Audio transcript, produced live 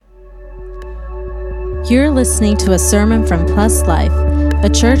You're listening to a sermon from Plus Life, a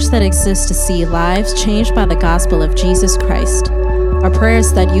church that exists to see lives changed by the gospel of Jesus Christ. Our prayer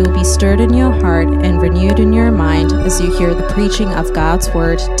is that you will be stirred in your heart and renewed in your mind as you hear the preaching of God's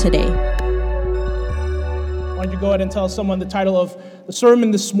word today. Why don't you go ahead and tell someone the title of the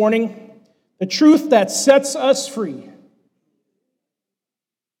sermon this morning, The Truth That Sets Us Free.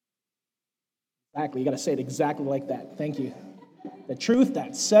 Exactly, you got to say it exactly like that. Thank you. The truth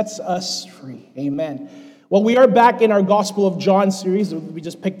that sets us free. Amen. Well, we are back in our Gospel of John series that we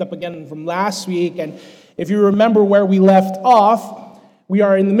just picked up again from last week. And if you remember where we left off, we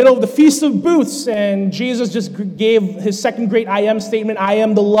are in the middle of the Feast of Booths, and Jesus just gave his second great I am statement, I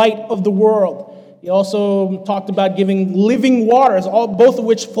am the light of the world. He also talked about giving living waters, both of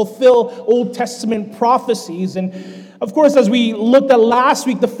which fulfill Old Testament prophecies. And of course, as we looked at last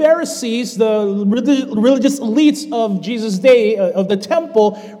week, the Pharisees, the religious elites of Jesus' day, of the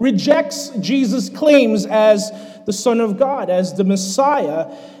temple, rejects Jesus' claims as the Son of God, as the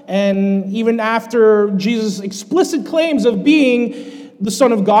Messiah. And even after Jesus' explicit claims of being the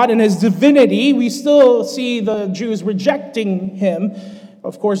Son of God and his divinity, we still see the Jews rejecting him.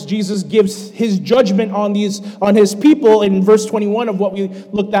 Of course, Jesus gives his judgment on his people in verse 21 of what we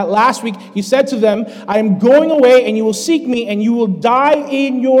looked at last week. He said to them, I am going away, and you will seek me, and you will die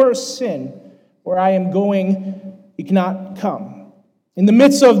in your sin. Where I am going, you cannot come. In the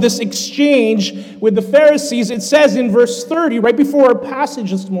midst of this exchange with the Pharisees, it says in verse 30, right before our passage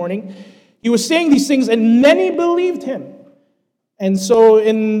this morning, he was saying these things, and many believed him. And so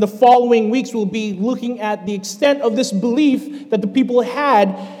in the following weeks, we'll be looking at the extent of this belief that the people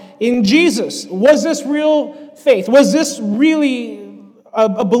had in Jesus. Was this real faith? Was this really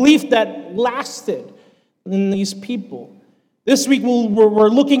a belief that lasted in these people? This week, we're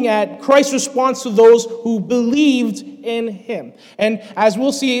looking at Christ's response to those who believed in him. And as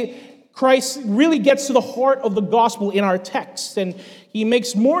we'll see, Christ really gets to the heart of the gospel in our text. And he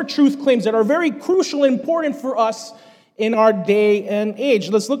makes more truth claims that are very crucial and important for us in our day and age.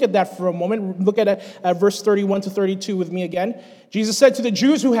 Let's look at that for a moment. Look at verse 31 to 32 with me again. Jesus said to the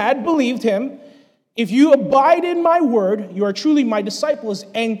Jews who had believed him, if you abide in my word, you are truly my disciples,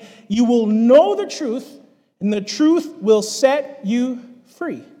 and you will know the truth, and the truth will set you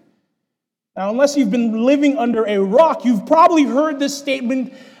free. Now, unless you've been living under a rock, you've probably heard this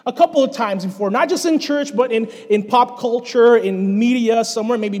statement a couple of times before, not just in church, but in pop culture, in media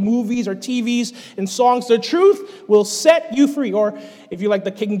somewhere, maybe movies or TVs and songs. The truth will set you free. Or if you like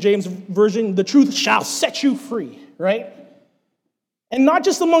the King James Version, the truth shall set you free, right? And not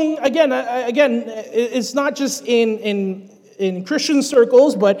just among, again, it's not just in Christian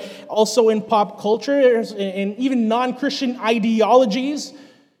circles, but also in pop culture and even non-Christian ideologies.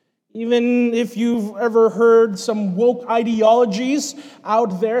 Even if you've ever heard some woke ideologies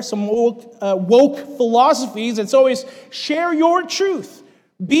out there, some woke philosophies, it's always share your truth.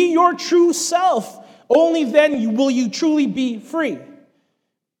 Be your true self. Only then will you truly be free.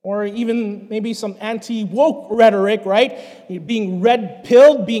 Or even maybe some anti-woke rhetoric, right? Being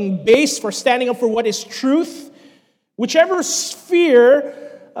red-pilled, being base for standing up for what is truth. Whichever sphere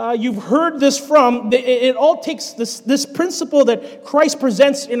you've heard this from, it all takes this principle that Christ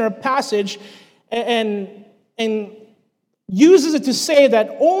presents in our passage and uses it to say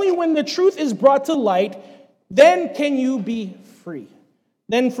that only when the truth is brought to light, then can you be free.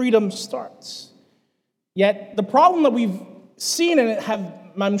 Then freedom starts. Yet the problem that we've seen and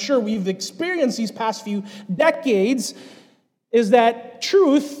I'm sure we've experienced these past few decades is that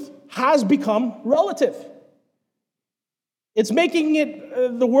truth has become relative. It's making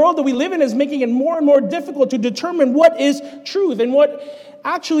it, the world that we live in is making it more and more difficult to determine what is truth and what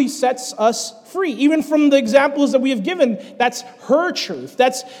actually sets us free. Even from the examples that we have given, that's her truth,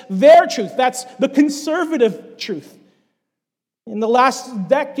 that's their truth, that's the conservative truth. In the last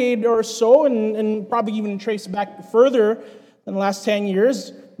decade or so, and probably even trace back further than the last 10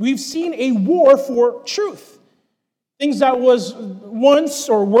 years, we've seen a war for truth. Things that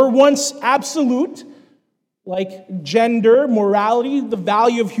were once absolute, like gender, morality, the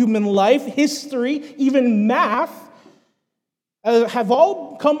value of human life, history, even math, have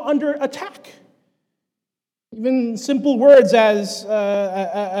all come under attack. Even simple words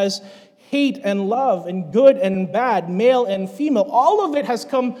as hate and love and good and bad, male and female, all of it has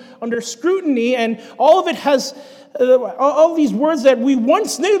come under scrutiny, and all of it has, all these words that we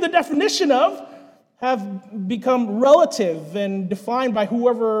once knew the definition of have become relative and defined by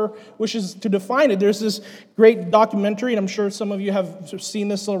whoever wishes to define it. There's this great documentary, and I'm sure some of you have seen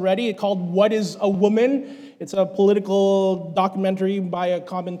this already, called What is a Woman? It's a political documentary by a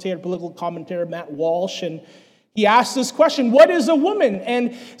political commentator, Matt Walsh, and He asks this question, what is a woman?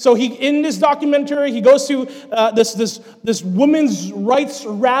 And so in this documentary, he goes to this women's rights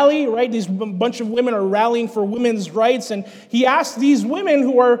rally, right? These bunch of women are rallying for women's rights. And he asks these women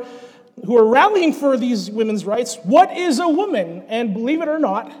who are rallying for these women's rights, what is a woman? And believe it or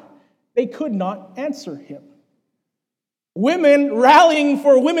not, they could not answer him. Women rallying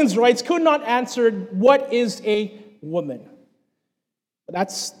for women's rights could not answer what is a woman. But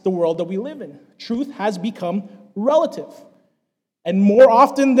that's the world that we live in. Truth has become relative. And more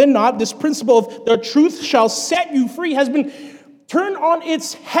often than not, this principle of the truth shall set you free has been turned on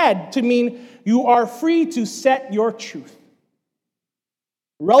its head to mean you are free to set your truth.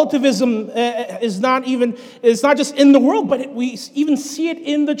 Relativism is not just in the world, but we even see it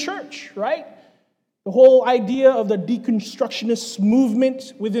in the church, right? The whole idea of the deconstructionist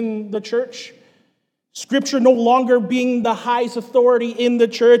movement within the church. Scripture no longer being the highest authority in the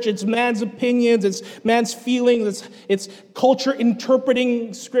church. It's man's opinions, it's man's feelings, it's culture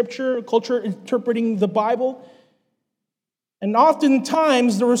interpreting Scripture, culture interpreting the Bible. And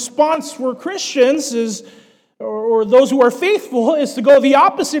oftentimes the response for Christians is, or those who are faithful, is to go the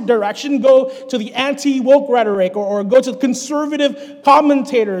opposite direction, go to the anti-woke rhetoric, or go to conservative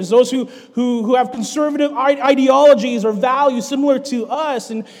commentators, those who have conservative ideologies or values similar to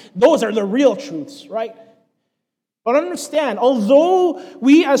us, and those are the real truths, right? But understand, although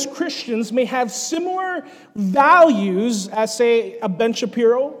we as Christians may have similar values as, say, a Ben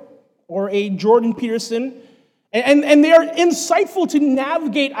Shapiro or a Jordan Peterson, and they are insightful to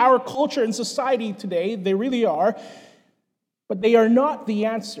navigate our culture and society today. They really are. But they are not the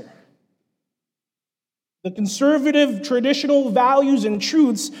answer. The conservative, traditional values and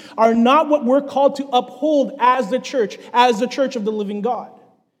truths are not what we're called to uphold as the church of the living God.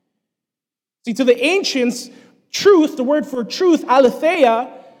 See, to the ancients, truth, the word for truth,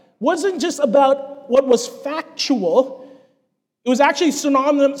 aletheia, wasn't just about what was factual. It was actually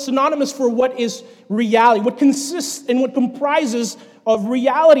synonymous for what is reality, what consists and what comprises of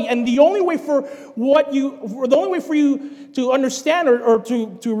reality. And the only way for you to understand or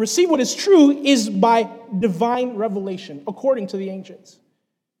to receive what is true is by divine revelation, according to the ancients.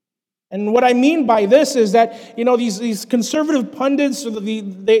 And what I mean by this is that, these conservative pundits,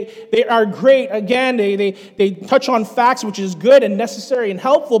 they are great. Again, they touch on facts, which is good and necessary and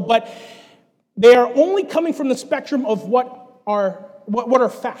helpful, but they are only coming from the spectrum of what are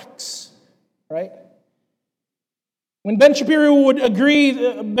facts, right? When Ben Shapiro would agree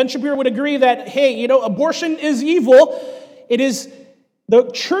that, hey, abortion is evil, it is the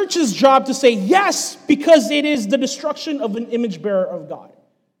church's job to say yes, because it is the destruction of an image bearer of God.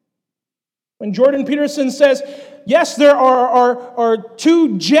 When Jordan Peterson says, yes, there are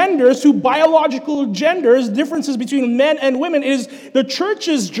two biological genders, differences between men and women, it is the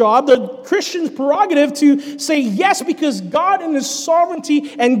church's job, the Christian's prerogative to say yes, because God in His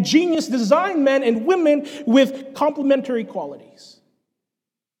sovereignty and genius designed men and women with complementary qualities.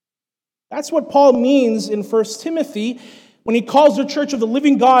 That's what Paul means in 1 Timothy when he calls the church of the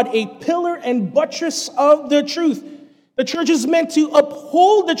living God a pillar and buttress of the truth. The church is meant to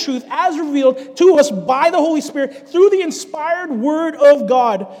uphold the truth as revealed to us by the Holy Spirit through the inspired Word of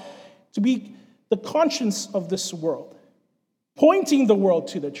God to be the conscience of this world, pointing the world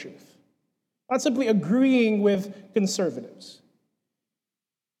to the truth, not simply agreeing with conservatives.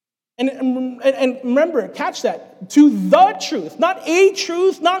 And remember, catch that, to the truth, not a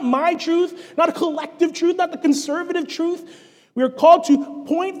truth, not my truth, not a collective truth, not the conservative truth. We are called to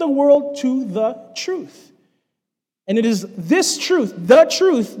point the world to the truth. And it is this truth, the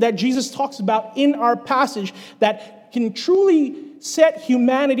truth that Jesus talks about in our passage that can truly set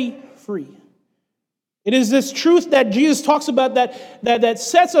humanity free. It is this truth that Jesus talks about that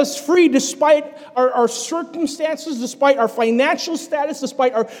sets us free despite our circumstances, despite our financial status,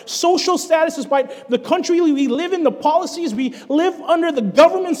 despite our social status, despite the country we live in, the policies we live under, the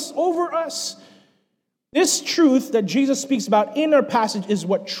governments over us. This truth that Jesus speaks about in our passage is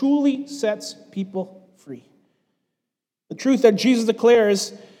what truly sets people free. The truth that Jesus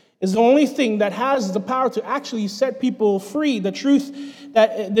declares is the only thing that has the power to actually set people free. This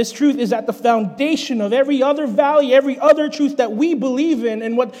truth is at the foundation of every other value, every other truth that we believe in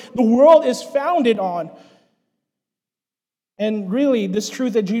and what the world is founded on. And really, this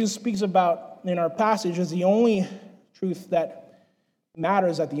truth that Jesus speaks about in our passage is the only truth that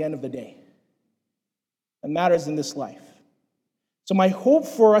matters at the end of the day, that matters in this life. So my hope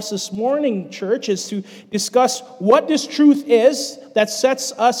for us this morning, church, is to discuss what this truth is that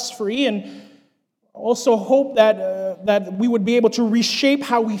sets us free, and also hope that we would be able to reshape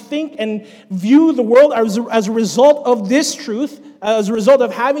how we think and view the world as a result of this truth, as a result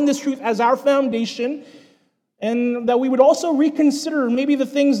of having this truth as our foundation, And that we would also reconsider maybe the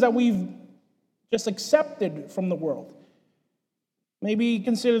things that we've just accepted from the world. Maybe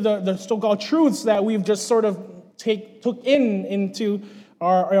consider the so-called truths that we've just sort of took into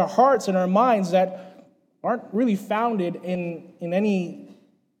our hearts and our minds that aren't really founded in any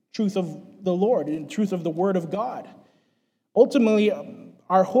truth of the Lord, in truth of the Word of God. Ultimately,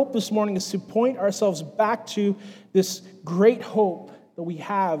 our hope this morning is to point ourselves back to this great hope that we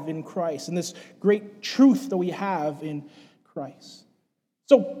have in Christ and this great truth that we have in Christ.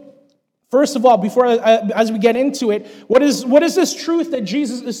 So, first of all, as we get into it, what is this truth that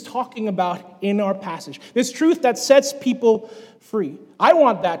Jesus is talking about in our passage? This truth that sets people free. I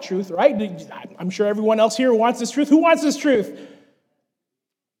want that truth, right? I'm sure everyone else here wants this truth. Who wants this truth?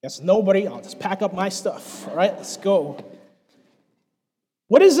 Yes, nobody. I'll just pack up my stuff. All right, let's go.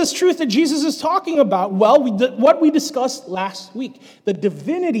 What is this truth that Jesus is talking about? Well, what we discussed last week, the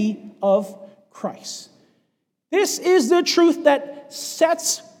divinity of Christ. This is the truth that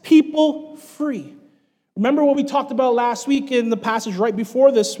sets people free. Remember what we talked about last week in the passage right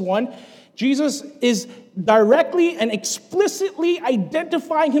before this one? Jesus is directly and explicitly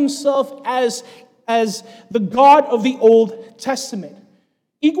identifying himself as the God of the Old Testament.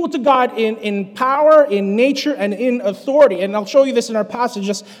 Equal to God in power, in nature, and in authority. And I'll show you this in our passage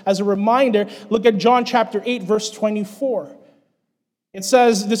just as a reminder. Look at John chapter 8, verse 24. It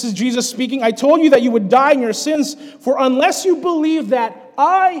says, this is Jesus speaking, I told you that you would die in your sins, for unless you believe that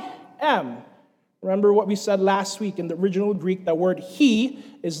I am. Remember what we said last week in the original Greek, that word he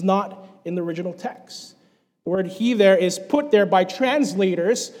is not in the original text. The word he there is put there by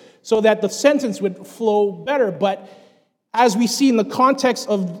translators so that the sentence would flow better. But as we see in the context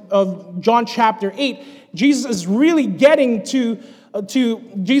of John chapter 8, Jesus is really Jesus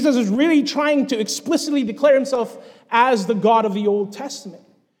is really trying to explicitly declare himself as the God of the Old Testament.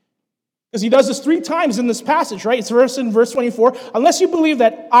 Because he does this 3 times in this passage, right? It's in verse 24. Unless you believe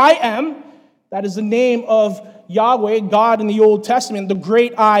that I am, that is the name of Yahweh, God in the Old Testament, the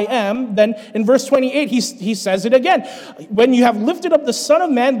great I am. Then in verse 28, he says it again. When you have lifted up the Son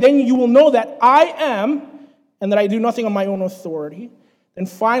of Man, then you will know that I am, and that I do nothing on my own authority. And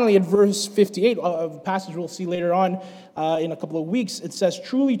finally, at verse 58, a passage we'll see later on in a couple of weeks, it says,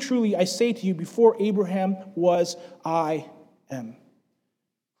 truly, truly, I say to you, before Abraham was, I am.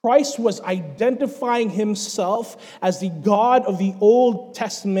 Christ was identifying himself as the God of the Old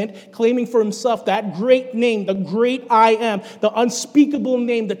Testament, claiming for himself that great name, the great I am, the unspeakable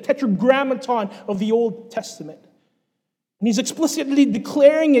name, the tetragrammaton of the Old Testament. And he's explicitly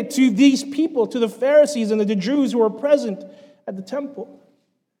declaring it to these people, to the Pharisees and the Jews who were present at the temple.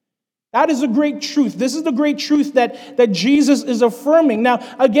 That is a great truth. This is the great truth that Jesus is affirming. Now,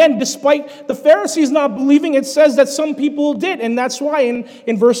 again, despite the Pharisees not believing, it says that some people did. And that's why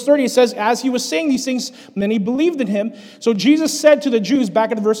in verse 30 it says, as he was saying these things, many believed in him. So Jesus said to the Jews,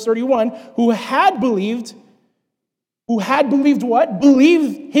 back at verse 31, who had believed what?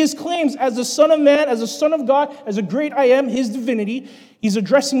 Believed his claims as the Son of Man, as the Son of God, as a great I am, his divinity. He's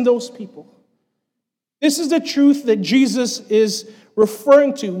addressing those people. This is the truth that Jesus is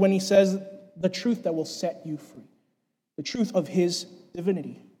referring to when he says the truth that will set you free. The truth of his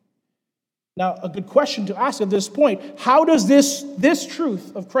divinity. Now, a good question to ask at this point, how does this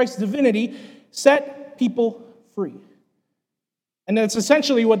truth of Christ's divinity set people free? And that's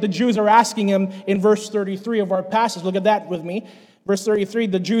essentially what the Jews are asking him in verse 33 of our passage. Look at that with me. Verse 33,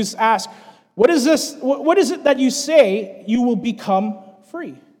 the Jews ask, what is this? What is it that you say you will become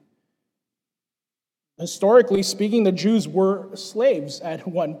free? Historically speaking, the Jews were slaves at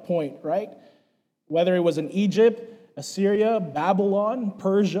one point, right? Whether it was in Egypt, Assyria, Babylon,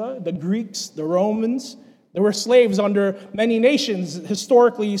 Persia, the Greeks, the Romans, they were slaves under many nations,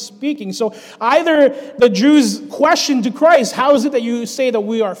 historically speaking. So either the Jews questioned to Christ, how is it that you say that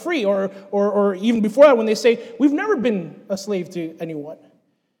we are free? Or even before that, when they say, we've never been a slave to anyone.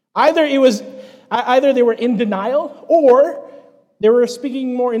 Either they were in denial, or they were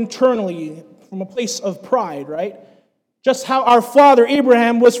speaking more internally from a place of pride, right? Just how our father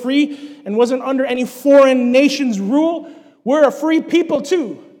Abraham was free and wasn't under any foreign nation's rule, we're a free people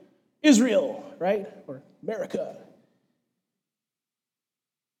too. Israel, right? Or America.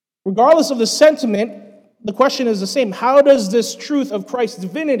 Regardless of the sentiment, the question is the same. How does this truth of Christ's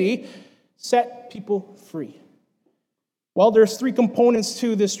divinity set people free? Well, there's 3 components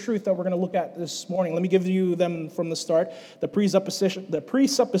to this truth that we're going to look at this morning. Let me give you them from the start. The presupposition, the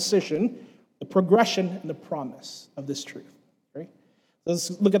progression, and the promise of this truth. Right? Let's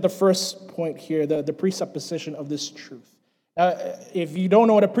look at the first point here, the presupposition of this truth. If you don't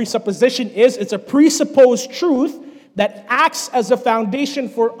know what a presupposition is, it's a presupposed truth that acts as a foundation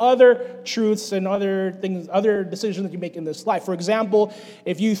for other truths and other things, other decisions that you make in this life. For example,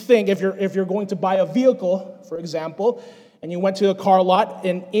 if you're going to buy a vehicle, for example, and you went to a car lot,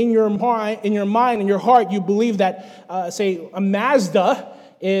 and in your mind, in your heart, you believe that, say, a Mazda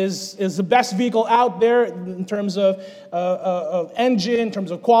is the best vehicle out there in terms of engine, in terms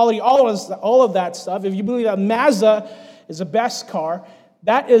of quality, all of that stuff. If you believe that Mazda is the best car,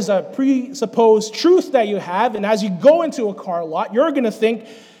 that is a presupposed truth that you have. And as you go into a car lot, you're going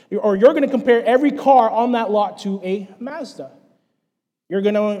to compare every car on that lot to a Mazda. You're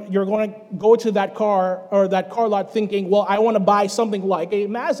going to go to that car or that car lot thinking, well, I want to buy something like a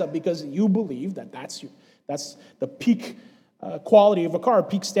Mazda because you believe that that's the peak quality of a car,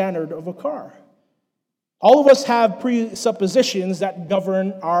 peak standard of a car. All of us have presuppositions that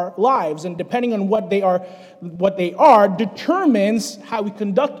govern our lives, and depending on what they are determines how we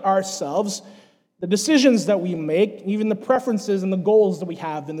conduct ourselves, the decisions that we make, even the preferences and the goals that we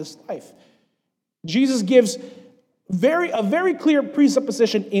have in this life. Jesus gives a very clear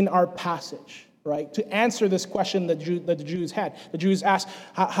presupposition in our passage, right, to answer this question that the Jews had. The Jews asked,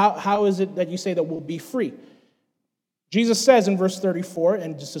 how is it that you say that we'll be free? Jesus says in verse 34,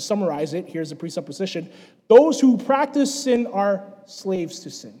 and just to summarize it, here's the presupposition: those who practice sin are slaves to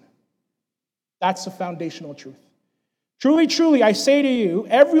sin. That's a foundational truth. Truly, truly, I say to you,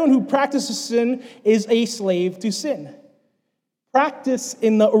 everyone who practices sin is a slave to sin. Practice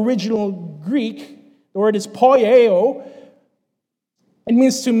in the original Greek, the word is poieo. It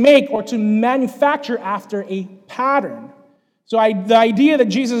means to make or to manufacture after a pattern. So the idea that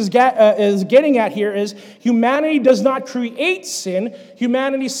Jesus is getting at here is humanity does not create sin.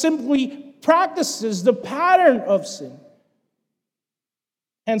 Humanity simply practices the pattern of sin.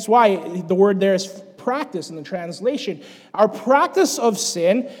 Hence why the word there is practice in the translation. Our practice of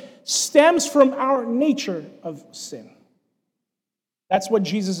sin stems from our nature of sin. That's what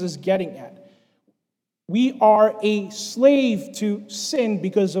Jesus is getting at. We are a slave to sin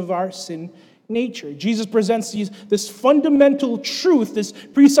because of our sin nature. Jesus presents this fundamental truth, this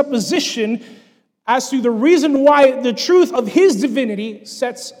presupposition as to the reason why the truth of his divinity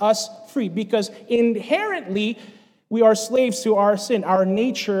sets us free. Because inherently, we are slaves to our sin. Our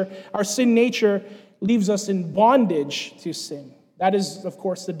sin nature leaves us in bondage to sin. That is, of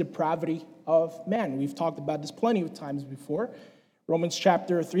course, the depravity of man. We've talked about this plenty of times before. Romans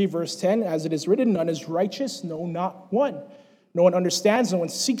chapter 3, verse 10, as it is written, none is righteous, no, not one. No one understands, no one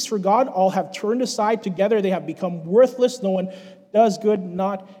seeks for God. All have turned aside. Together they have become worthless. No one does good,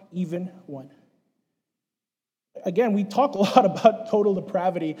 not even one. Again, we talk a lot about total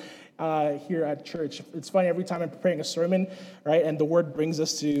depravity here at church. It's funny, every time I'm preparing a sermon, right, and the word brings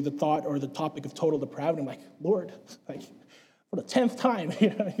us to the thought or the topic of total depravity, I'm like, Lord, like, for the 10th time, you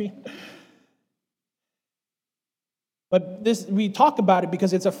know what I mean? But we talk about it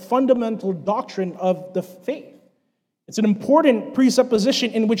because it's a fundamental doctrine of the faith. It's an important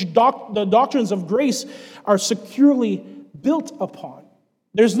presupposition in which the doctrines of grace are securely built upon.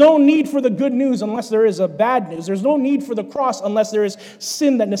 There's no need for the good news unless there is a bad news. There's no need for the cross unless there is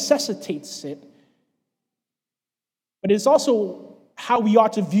sin that necessitates it. But it's also how we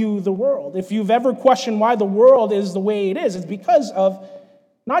ought to view the world. If you've ever questioned why the world is the way it is, it's because of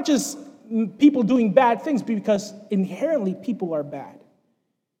not just people doing bad things, but because inherently people are bad.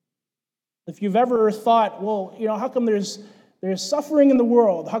 If you've ever thought, well, you know, how come there's suffering in the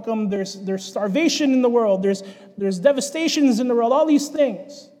world? How come there's starvation in the world? There's devastations in the world, all these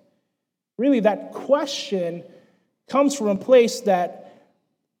things. Really, that question comes from a place that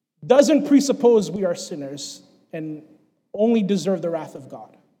doesn't presuppose we are sinners and only deserve the wrath of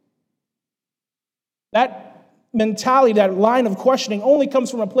God. That mentality, that line of questioning only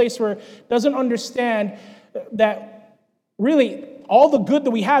comes from a place where it doesn't understand that really all the good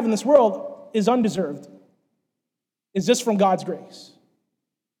that we have in this world is undeserved. It's just from God's grace.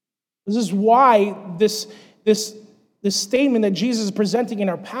 This is why this statement that Jesus is presenting in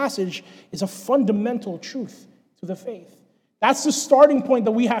our passage is a fundamental truth to the faith. That's the starting point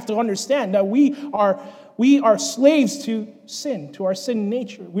that we have to understand, that we are slaves to sin, to our sin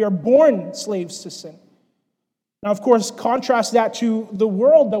nature. We are born slaves to sin. Now, of course, contrast that to the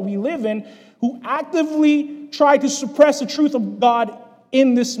world that we live in, who actively try to suppress the truth of God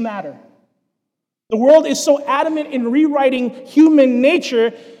in this matter. The world is so adamant in rewriting human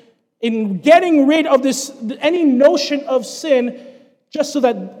nature, in getting rid of any notion of sin, just so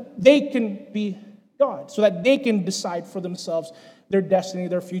that they can be God, so that they can decide for themselves their destiny,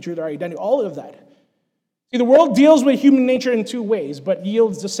 their future, their identity, all of that. See, the world deals with human nature in two ways, but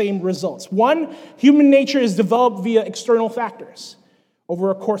yields the same results. One, human nature is developed via external factors. over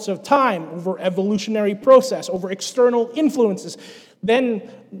a course of time, over evolutionary process, over external influences, then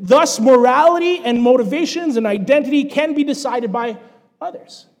thus morality and motivations and identity can be decided by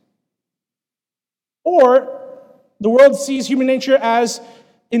others. Or the world sees human nature as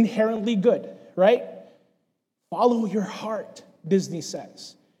inherently good, right? Follow your heart, Disney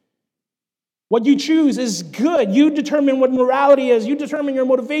says. What you choose is good. You determine what morality is. You determine your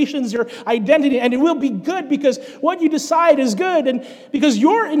motivations, your identity, and it will be good because what you decide is good and because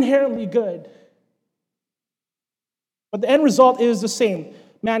you're inherently good. But the end result is the same.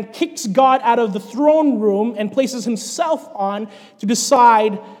 Man kicks God out of the throne room and places himself on to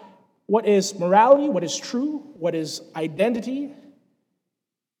decide what is morality, what is true, what is identity.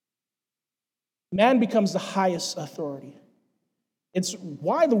 Man becomes the highest authority. It's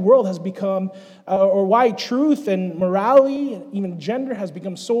why the world has become, or why truth and morality and even gender has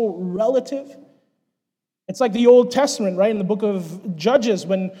become so relative. It's like the Old Testament, right, in the book of Judges,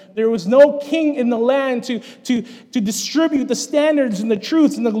 when there was no king in the land to distribute the standards and the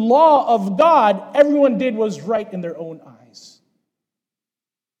truths and the law of God. Everyone did was right in their own eyes.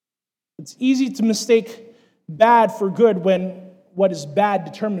 It's easy to mistake bad for good when what is bad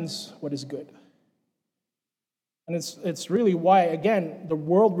determines what is good. And it's really why, again, the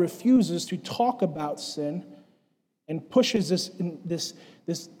world refuses to talk about sin and pushes this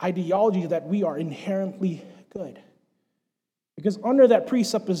ideology that we are inherently good. Because under that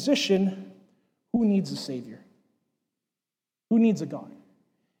presupposition, who needs a Savior? Who needs a God?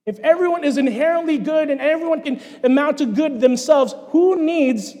 If everyone is inherently good and everyone can amount to good themselves, who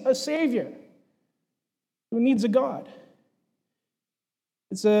needs a Savior? Who needs a God?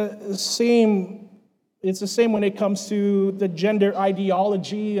 It's the same when it comes to the gender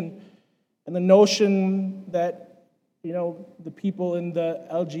ideology and the notion that, the people in the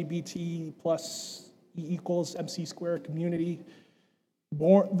LGBT plus E equals MC squared community,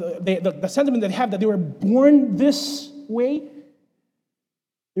 the sentiment they have that they were born this way.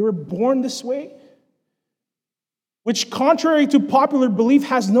 They were born this way, which, contrary to popular belief,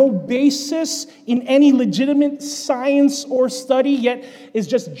 has no basis in any legitimate science or study, yet is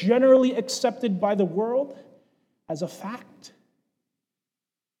just generally accepted by the world as a fact.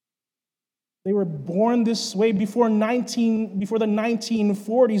 They were born this way before the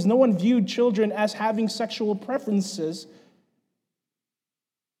 1940s. No one viewed children as having sexual preferences.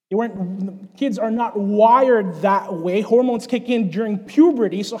 Kids are not wired that way. Hormones kick in during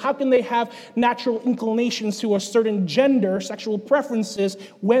puberty, so how can they have natural inclinations to a certain gender, sexual preferences,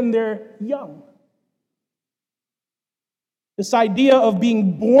 when they're young? This idea of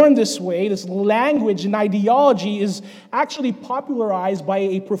being born this way, this language and ideology, is actually popularized by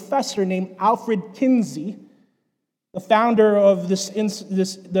a professor named Alfred Kinsey, the founder of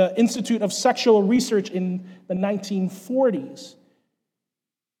the Institute of Sexual Research in the 1940s.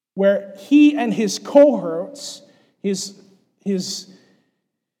 Where he and his cohorts, his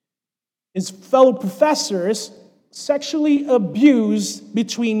fellow professors, sexually abused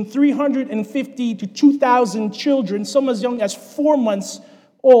between 350 to 2,000 children, some as young as 4 months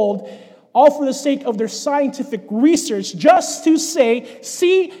old, all for the sake of their scientific research, just to say,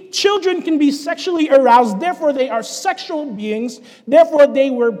 see, children can be sexually aroused, therefore they are sexual beings, therefore they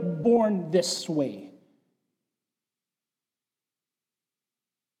were born this way.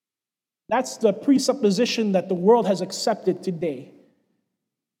 That's the presupposition that the world has accepted today.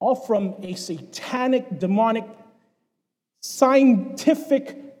 All from a satanic, demonic,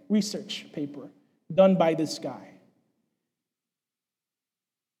 scientific research paper done by this guy.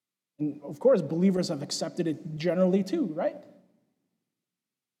 And of course, believers have accepted it generally too, right?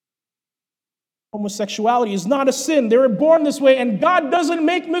 Homosexuality is not a sin. They were born this way, and God doesn't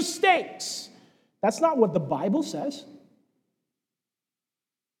make mistakes. That's not what the Bible says.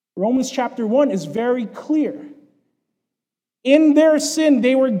 Romans chapter 1 is very clear. In their sin,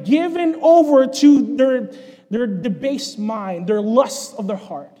 they were given over to their debased mind, their lust of their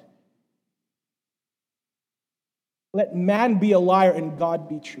heart. Let man be a liar and God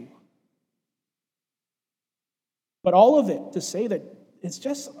be true. But all of it to say that it's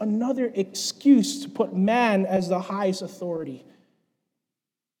just another excuse to put man as the highest authority.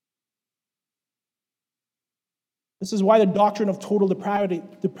 This is why the doctrine of total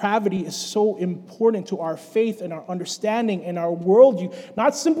depravity is so important to our faith and our understanding and our worldview.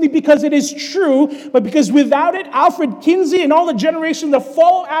 Not simply because it is true, but because without it, Alfred Kinsey and all the generations that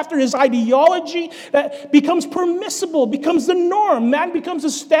follow after his ideology, that becomes permissible, becomes the norm. Man becomes the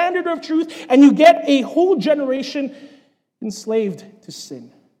standard of truth, and you get a whole generation enslaved to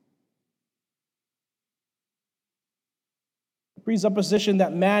sin. The presupposition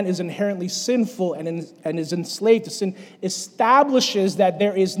that man is inherently sinful and is enslaved to sin establishes that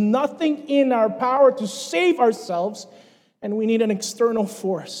there is nothing in our power to save ourselves, and we need an external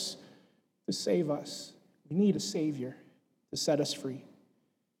force to save us. We need a Savior to set us free.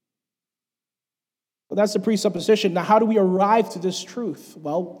 So that's the presupposition. Now, how do we arrive to this truth?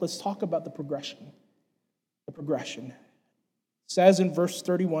 Well, let's talk about the progression. The progression. It says in verse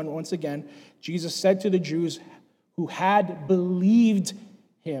 31, once again, Jesus said to the Jews who had believed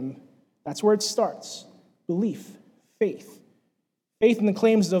him. That's where it starts. Belief, faith. Faith in the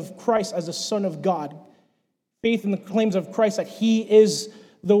claims of Christ as the Son of God. Faith in the claims of Christ that he is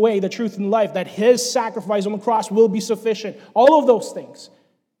the way, the truth, and life, that his sacrifice on the cross will be sufficient. All of those things.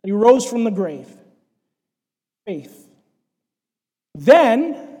 That he rose from the grave. Faith.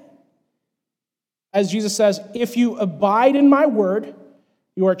 Then, as Jesus says, if you abide in my word,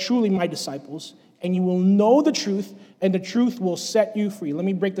 you are truly my disciples, and you will know the truth, and the truth will set you free. Let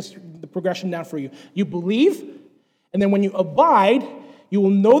me break the progression down for you. You believe, and then when you abide, you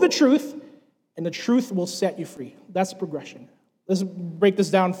will know the truth, and the truth will set you free. That's the progression. Let's break this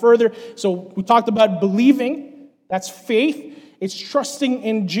down further. So we talked about believing. That's faith. It's trusting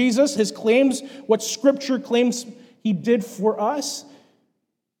in Jesus, his claims, what Scripture claims he did for us.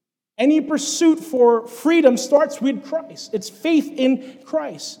 Any pursuit for freedom starts with Christ. It's faith in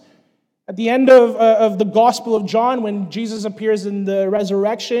Christ. At the end of the Gospel of John, when Jesus appears in the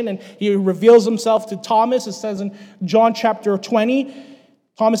resurrection and he reveals himself to Thomas, it says in John chapter 20,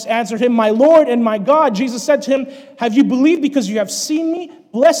 Thomas answered him, "My Lord and my God." Jesus said to him, "Have you believed because you have seen me?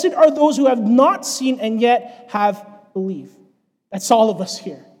 Blessed are those who have not seen and yet have believed." That's all of us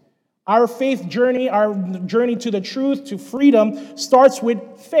here. Our faith journey, our journey to the truth, to freedom, starts with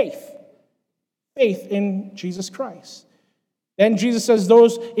faith. Faith in Jesus Christ. Then Jesus says,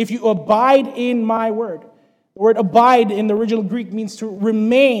 if you abide in my word. The word abide in the original Greek means to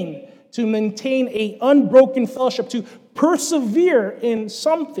remain, to maintain an unbroken fellowship, to persevere in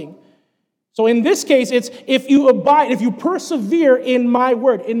something. So in this case, it's if you abide, if you persevere in my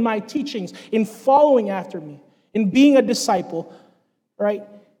word, in my teachings, in following after me, in being a disciple, right?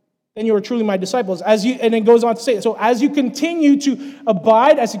 Then you are truly my disciples. And it goes on to say, so as you continue to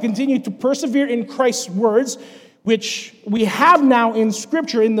abide, as you continue to persevere in Christ's words, which we have now in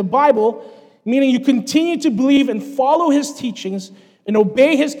Scripture, in the Bible, meaning you continue to believe and follow his teachings and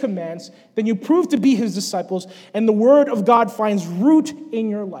obey his commands, then you prove to be his disciples, and the word of God finds root in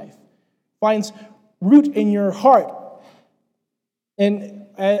your life, finds root in your heart. And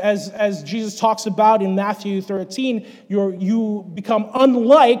as Jesus talks about in Matthew 13, you become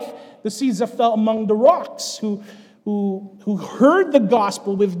unlike the seeds that fell among the rocks, who heard the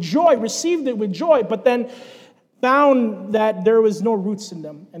gospel with joy, received it with joy, but then found that there was no roots in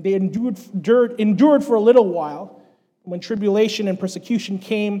them, and they endured for a little while. When tribulation and persecution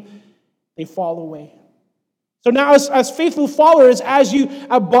came, they fall away. So now as faithful followers, as you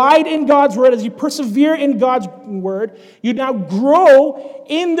abide in God's word, as you persevere in God's word, you now grow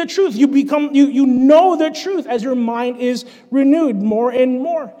in the truth. You know the truth as your mind is renewed more and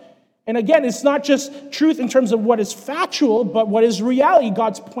more. And again, it's not just truth in terms of what is factual, but what is reality,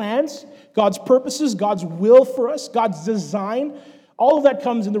 God's plans, God's purposes, God's will for us, God's design. All of that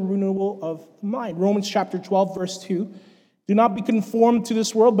comes in the renewal of the mind. Romans chapter 12, verse 2. Do not be conformed to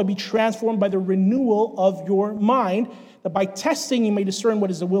this world, but be transformed by the renewal of your mind, that by testing you may discern what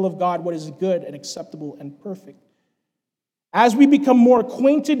is the will of God, what is good and acceptable and perfect. As we become more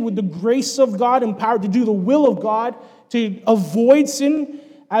acquainted with the grace of God, empowered to do the will of God, to avoid sin,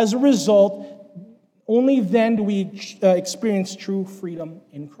 as a result, only then do we experience true freedom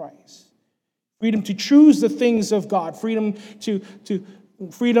in Christ. Freedom to choose the things of God, freedom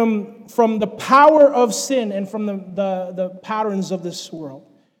from the power of sin and from the patterns of this world.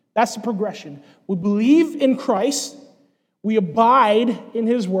 That's the progression. We believe in Christ. We abide in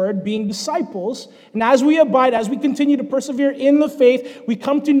his word, being disciples. And as we abide, as we continue to persevere in the faith, we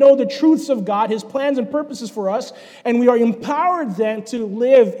come to know the truths of God, his plans and purposes for us, and we are empowered then to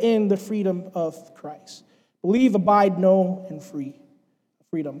live in the freedom of Christ. Believe, abide, know, and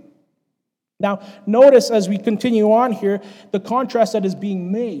freedom. Now, notice as we continue on here, the contrast that is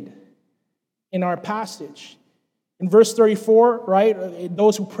being made in our passage. In verse 34, right,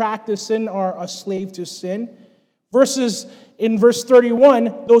 those who practice sin are a slave to sin. Versus in verse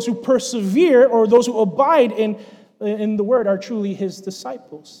 31, those who persevere or those who abide in the word are truly his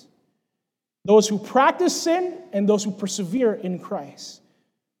disciples. Those who practice sin and those who persevere in Christ.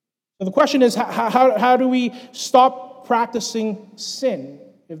 So the question is, how do we stop practicing sin?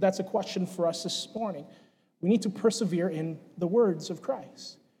 If that's a question for us this morning, we need to persevere in the words of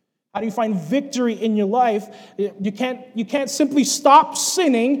Christ. How do you find victory in your life? You can't simply stop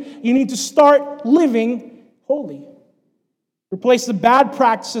sinning. You need to start living holy. Replace the bad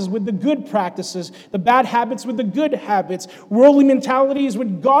practices with the good practices, the bad habits with the good habits, worldly mentalities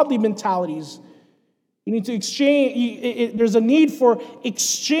with godly mentalities. You need to exchange. There's a need for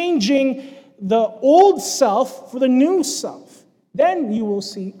exchanging the old self for the new self. Then you will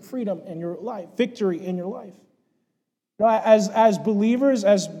see freedom in your life, victory in your life. As believers,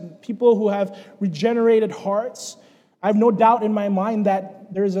 as people who have regenerated hearts, I have no doubt in my mind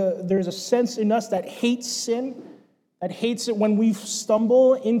that there's a sense in us that hates sin, that hates it when we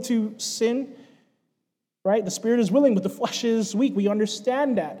stumble into sin. Right? The spirit is willing, but the flesh is weak. We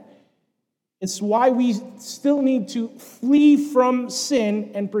understand that. It's why we still need to flee from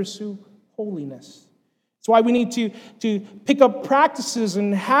sin and pursue holiness. It's why we need to pick up practices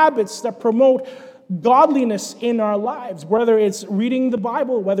and habits that promote godliness in our lives, whether it's reading the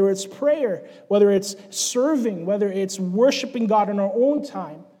Bible, whether it's prayer, whether it's serving, whether it's worshiping God in our own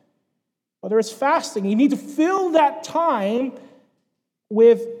time, whether it's fasting. You need to fill that time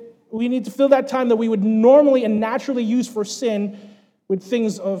that we would normally and naturally use for sin with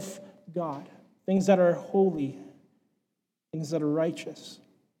things of God, things that are holy, things that are righteous.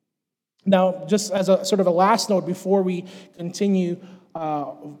 Now, just as a sort of a last note before we continue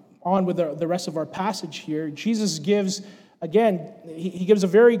on with the rest of our passage here, Jesus gives, again, he gives a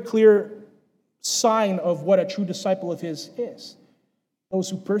very clear sign of what a true disciple of his is. Those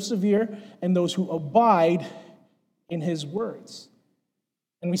who persevere and those who abide in his words.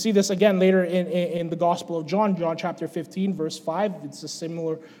 And we see this again later in the Gospel of John, John chapter 15, verse 5. It's a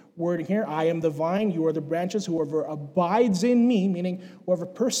similar word here. I am the vine, you are the branches. Whoever abides in me, meaning whoever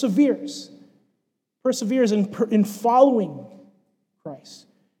perseveres in following Christ,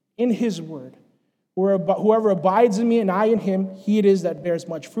 in his word. Whoever abides in me and I in him, he it is that bears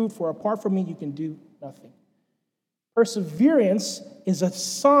much fruit, for apart from me you can do nothing. Perseverance is a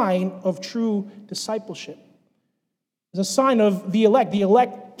sign of true discipleship. It's a sign of the elect. The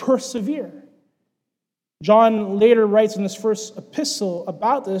elect persevere. John later writes in his first epistle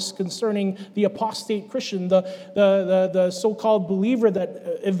about this concerning the apostate Christian, the so-called believer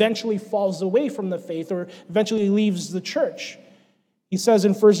that eventually falls away from the faith or eventually leaves the church. He says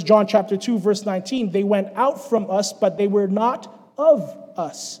in 1 John chapter 2, verse 19, they went out from us, but they were not of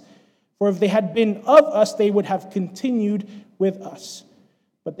us. For if they had been of us, they would have continued with us.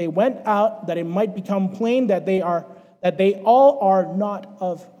 But they went out that it might become plain that they all are not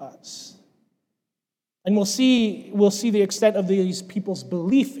of us. And we'll see the extent of these people's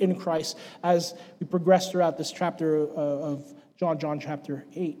belief in Christ as we progress throughout this chapter of John chapter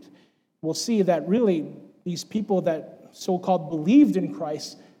 8. We'll see that really these people that so-called believed in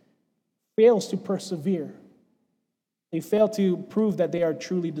Christ fails to persevere. They fail to prove that they are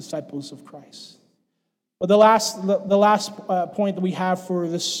truly disciples of Christ. But the last point that we have for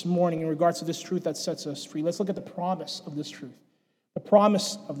this morning in regards to this truth that sets us free, let's look at the promise of this truth. The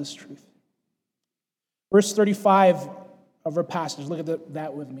promise of this truth. Verse 35 of our passage, look at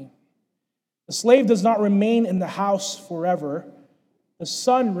that with me. The slave does not remain in the house forever. The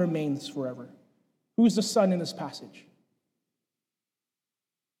son remains forever. Who's the son in this passage?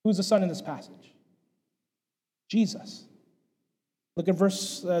 Who's the son in this passage? Jesus. Look at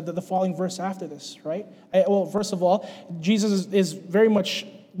the following verse after this, right? Well, first of all, Jesus is very much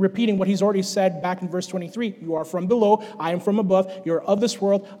repeating what he's already said back in verse 23. You are from below, I am from above. You're of this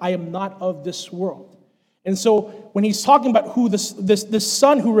world, I am not of this world. And so when he's talking about who this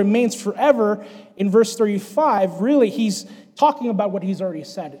son who remains forever in verse 35, really he's talking about what he's already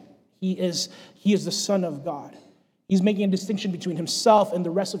said. He is the Son of God. He's making a distinction between himself and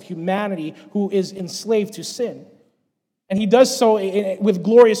the rest of humanity who is enslaved to sin. And he does so with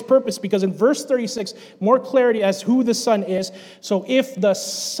glorious purpose because in verse 36, more clarity as who the Son is. So if the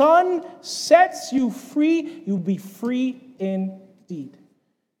Son sets you free, you'll be free indeed.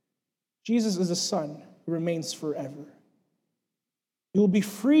 Jesus is the Son who remains forever. You will be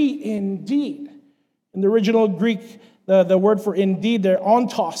free indeed. In the original Greek, the word for indeed there,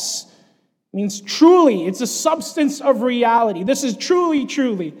 ontos, means truly. It's a substance of reality. This is truly,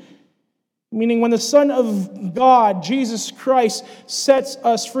 truly. Meaning when the Son of God, Jesus Christ, sets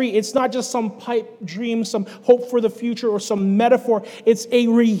us free, it's not just some pipe dream, some hope for the future, or some metaphor. It's a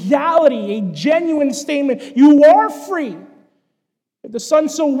reality, a genuine statement. You are free. If the Son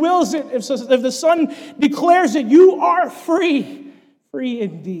so wills it, if the Son declares it, you are free. Free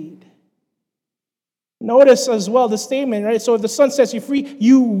indeed. Notice as well the statement, right? So if the Son sets you free,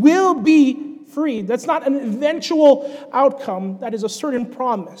 you will be free. That's not an eventual outcome. That is a certain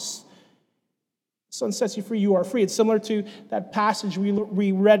promise. The Son sets you free, you are free. It's similar to that passage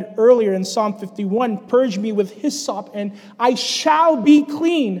we read earlier in Psalm 51. Purge me with hyssop, and I shall be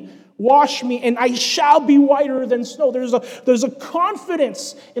clean. Wash me, and I shall be whiter than snow. There's a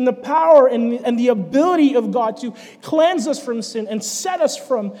confidence in the power and the ability of God to cleanse us from sin and set us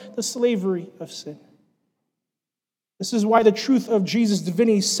from the slavery of sin. This is why the truth of Jesus'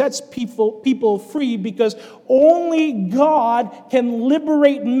 divinity sets people free, because only God can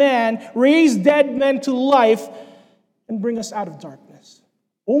liberate man, raise dead men to life, and bring us out of darkness.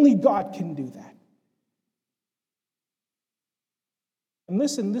 Only God can do that. And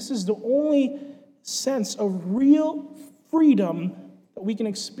listen, this is the only sense of real freedom that we can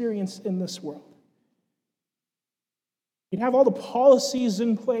experience in this world. You can have all the policies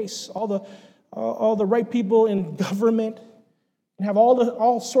in place, all the right people in government, and have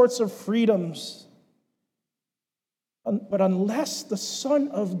all sorts of freedoms. But unless the Son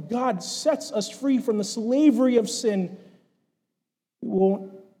of God sets us free from the slavery of sin, we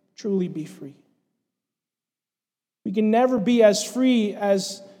won't truly be free. We can never be as free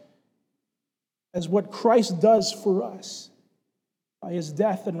as what Christ does for us by his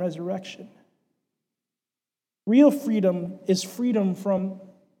death and resurrection. Real freedom is freedom from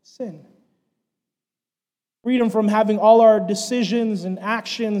sin. Freedom from having all our decisions and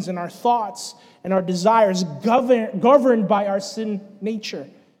actions and our thoughts and our desires governed by our sin nature.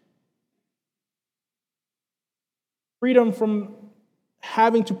 Freedom from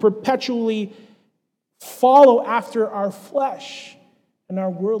having to perpetually follow after our flesh and our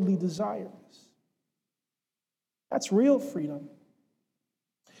worldly desires. That's real freedom.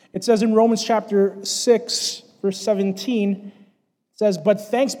 It says in Romans chapter 6, verse 17, it says, "But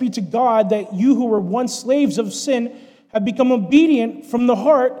thanks be to God that you who were once slaves of sin have become obedient from the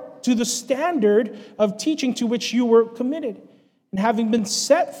heart to the standard of teaching to which you were committed. And having been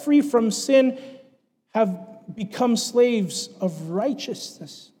set free from sin, have become slaves of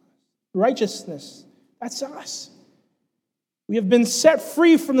righteousness." Righteousness. That's us. We have been set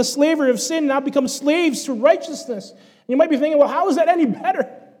free from the slavery of sin and now become slaves to righteousness. And you might be thinking, well, how is that any better?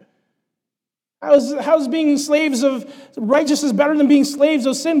 How is being slaves of righteousness better than being slaves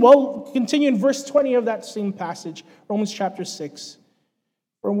of sin? Well, continue in verse 20 of that same passage, Romans chapter 6.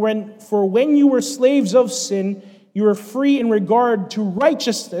 For when you were slaves of sin, you were free in regard to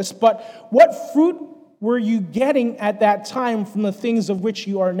righteousness, but what fruit were you getting at that time from the things of which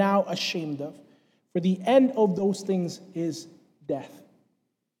you are now ashamed of? For the end of those things is death.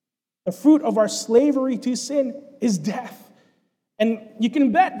 The fruit of our slavery to sin is death. And you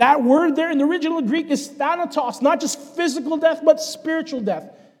can bet that word there in the original Greek is thanatos, not just physical death, but spiritual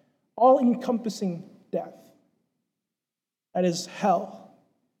death, all-encompassing death. That is hell.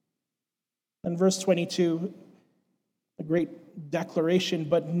 And verse 22, a great declaration,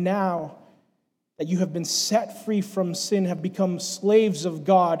 "But now that you have been set free from sin, have become slaves of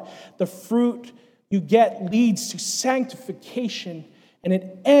God, the fruit you get leads to sanctification, and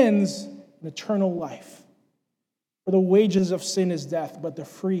it ends in eternal life. For the wages of sin is death, but the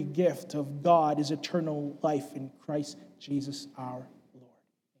free gift of God is eternal life in Christ Jesus our Lord."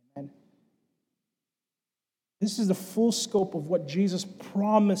 Amen. This is the full scope of what Jesus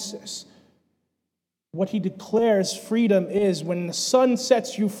promises. What he declares freedom is. When the Son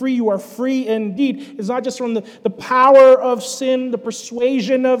sets you free, you are free indeed. It's not just from the power of sin, the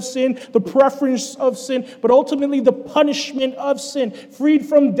persuasion of sin, the preference of sin, but ultimately the punishment of sin, freed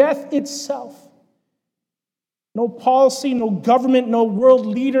from death itself. No policy, no government, no world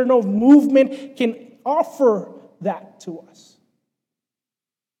leader, no movement can offer that to us.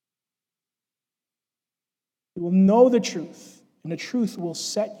 You will know the truth, and the truth will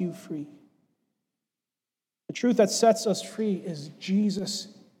set you free. The truth that sets us free is Jesus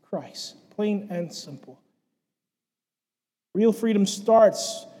Christ, plain and simple. Real freedom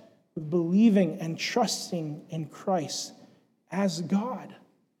starts with believing and trusting in Christ as God,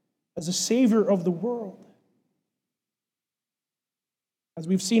 as the Savior of the world. As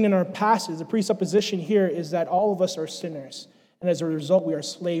we've seen in our passage, the presupposition here is that all of us are sinners, and as a result, we are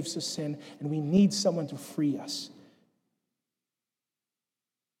slaves to sin, and we need someone to free us.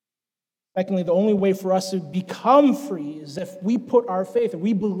 Secondly, the only way for us to become free is if we put our faith and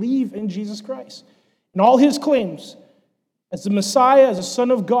we believe in Jesus Christ and all his claims as the Messiah, as a Son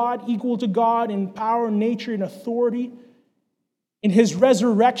of God, equal to God in power, nature, and authority, in his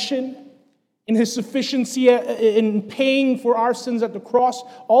resurrection, in his sufficiency in paying for our sins at the cross,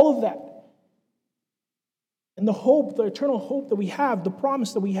 all of that. And the hope, the eternal hope that we have, the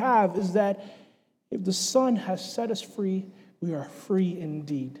promise that we have is that if the Son has set us free, we are free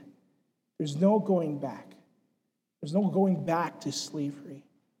indeed. There's no going back. There's no going back to slavery.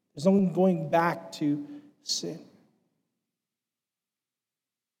 There's no going back to sin.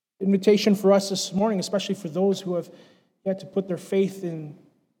 Invitation for us this morning, especially for those who have yet to put their faith in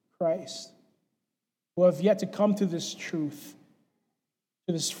Christ, who have yet to come to this truth,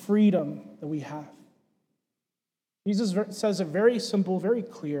 to this freedom that we have. Jesus says it very simple, very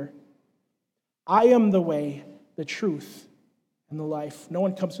clear. I am the way, the truth, and the life. No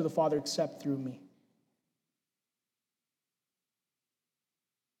one comes to the Father except through me.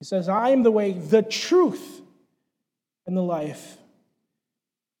 He says, I am the way, the truth, and the life.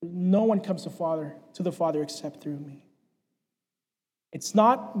 No one comes to the Father except through me. It's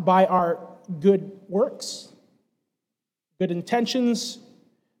not by our good works, good intentions,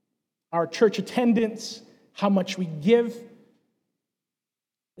 our church attendance, how much we give.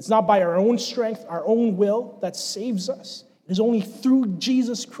 It's not by our own strength, our own will that saves us. It is only through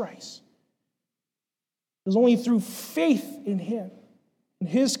Jesus Christ. It is only through faith in Him, in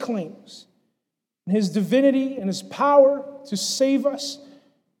His claims, in His divinity and His power to save us.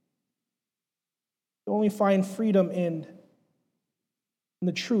 We only find freedom in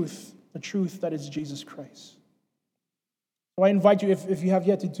the truth that is Jesus Christ. So I invite you, if you have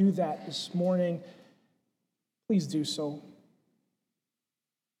yet to do that this morning, please do so.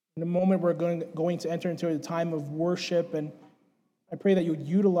 In a moment, we're going to enter into a time of worship, and I pray that you would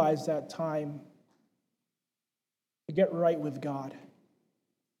utilize that time to get right with God.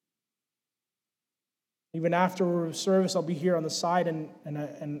 Even after service, I'll be here on the side,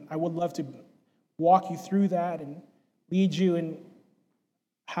 and I would love to walk you through that and lead you in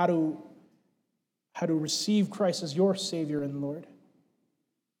how to receive Christ as your Savior and Lord.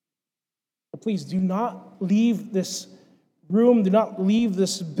 But please do not leave this room, do not leave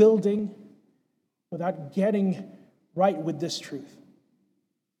this building without getting right with this truth.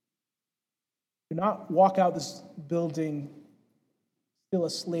 Do not walk out this building still a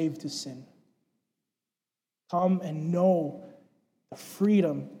slave to sin. Come and know the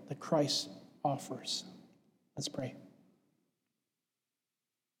freedom that Christ offers. Let's pray.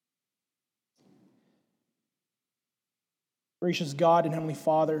 Gracious God and Heavenly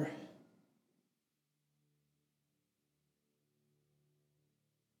Father,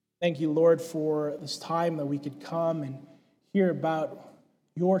 thank you, Lord, for this time that we could come and hear about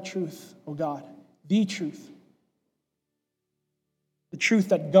your truth, oh God, the truth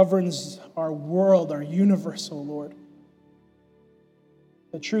that governs our world, our universe, oh Lord.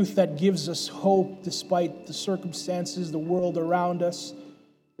 The truth that gives us hope despite the circumstances, the world around us,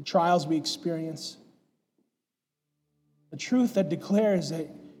 the trials we experience. The truth that declares that,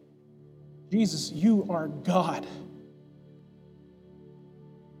 Jesus, you are God.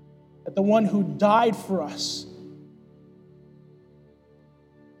 That the one who died for us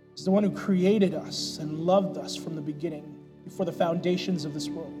is the one who created us and loved us from the beginning, before the foundations of this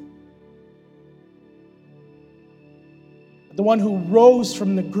world. The one who rose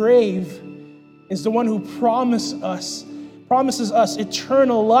from the grave is the one who promises us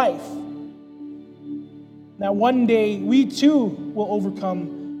eternal life. That one day we too will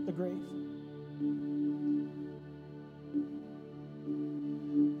overcome the grave.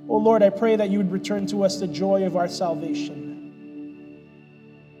 Oh Lord, I pray that you would return to us the joy of our salvation.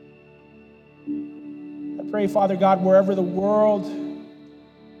 I pray, Father God, wherever the world,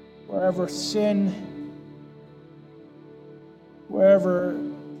 wherever sin, wherever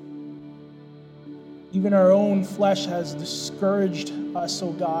even our own flesh has discouraged us,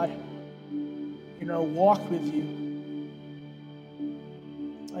 oh God, in our walk with you,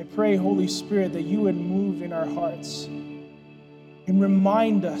 I pray, Holy Spirit, that you would move in our hearts and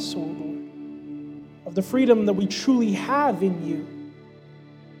remind us, oh Lord, of the freedom that we truly have in you.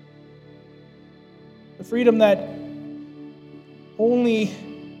 The freedom that only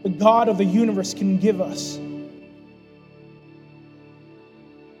the God of the universe can give us.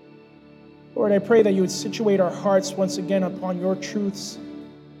 Lord, I pray that you would situate our hearts once again upon your truths.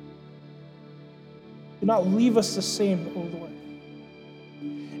 Do not leave us the same, O Lord.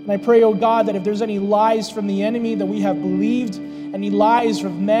 And I pray, O God, that if there's any lies from the enemy that we have believed, any lies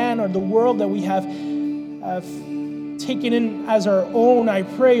from man or the world that we have taken in as our own, I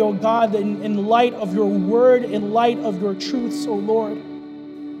pray, O God, that in light of your word, in light of your truths, O Lord,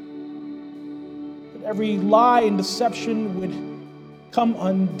 that every lie and deception would come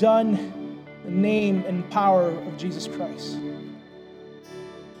undone in the name and power of Jesus Christ.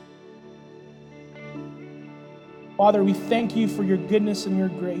 Father, we thank you for your goodness and your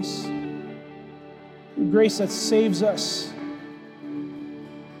grace that saves us,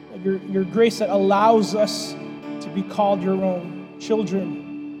 your grace that allows us to be called your own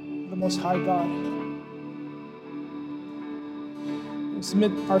children of the Most High God. We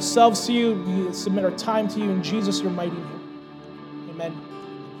submit ourselves to you. We submit our time to you. In Jesus, your mighty name. Amen.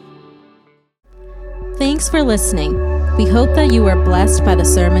 Thanks for listening. We hope that you were blessed by the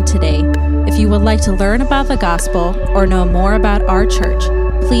sermon today. If you would like to learn about the gospel or know more about our church,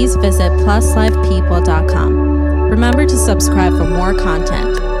 please visit pluslifepeople.com. Remember to subscribe for more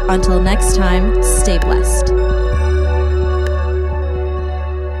content. Until next time, stay blessed.